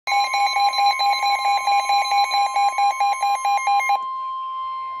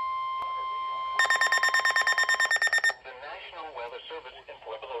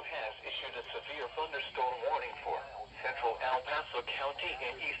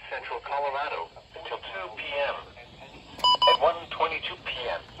central Colorado until 2 p.m. At 1:22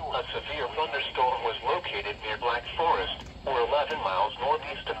 p.m., a severe thunderstorm was located near Black Forest, or 11 miles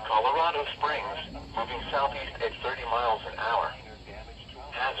northeast of Colorado Springs, moving southeast at 30 miles an hour.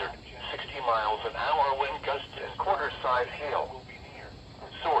 Hazard, 60 miles an hour wind gusts and quarter-size hail.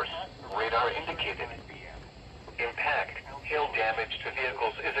 Source, radar indicated. Impact, hail damage to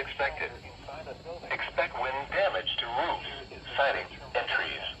vehicles is expected. Expect wind damage to roofs, siding, and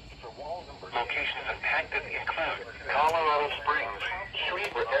trees. Locations impacted include Colorado Springs,